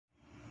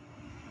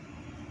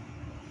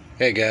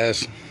Hey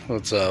guys,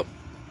 what's up?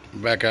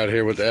 Back out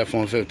here with the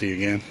F-150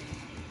 again.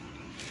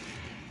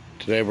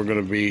 Today we're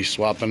going to be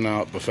swapping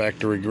out the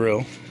factory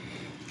grill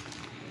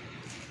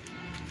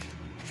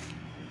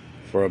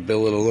for a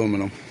billet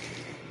aluminum.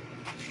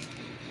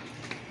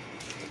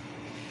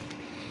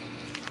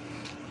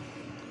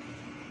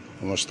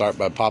 I'm going to start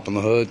by popping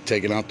the hood,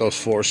 taking out those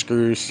 4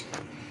 screws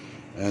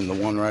and the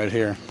one right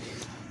here,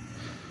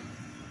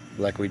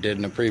 like we did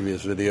in the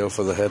previous video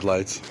for the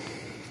headlights.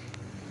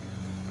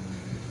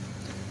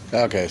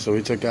 Okay, so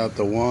we took out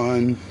the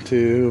 1,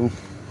 2,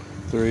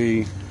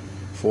 3,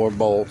 4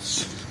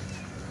 bolts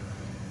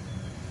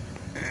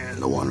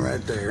and the one right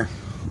there.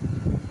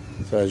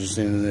 So as you've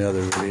seen in the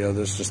other video,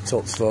 this just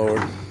tilts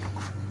forward,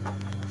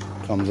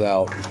 comes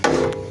out.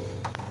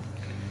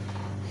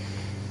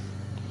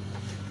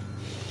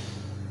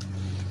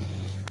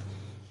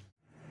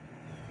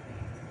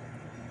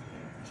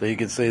 So you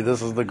can see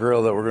this is the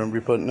grill that we're going to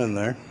be putting in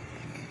there.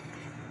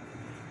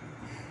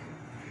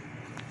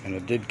 And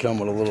it did come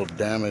with a little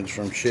damage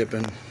from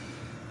shipping.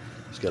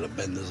 Just got to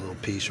bend this little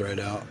piece right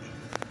out.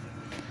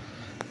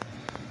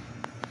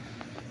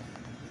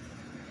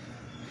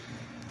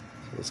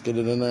 So let's get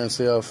it in there and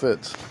see how it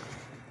fits.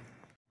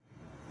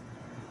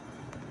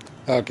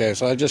 Okay,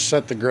 so I just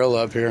set the grill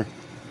up here.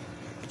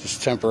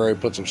 Just temporary,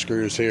 put some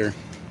screws here.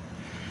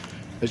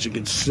 As you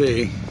can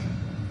see,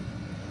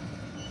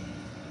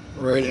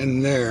 right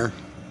in there,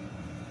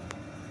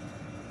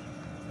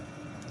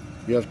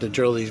 you have to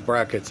drill these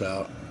brackets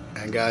out.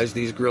 And guys,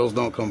 these grills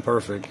don't come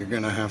perfect. You're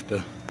gonna have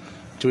to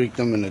tweak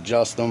them and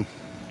adjust them,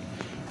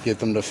 get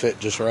them to fit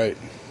just right.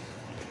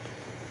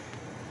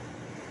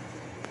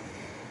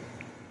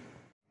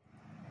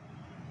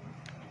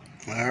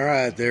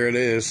 Alright, there it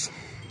is,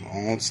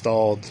 all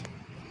installed.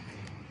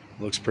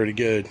 Looks pretty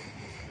good.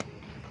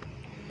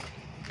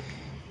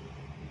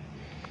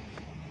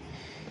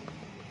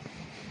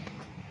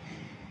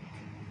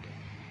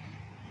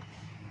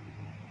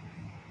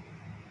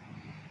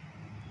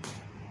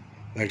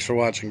 Thanks for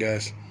watching,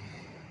 guys.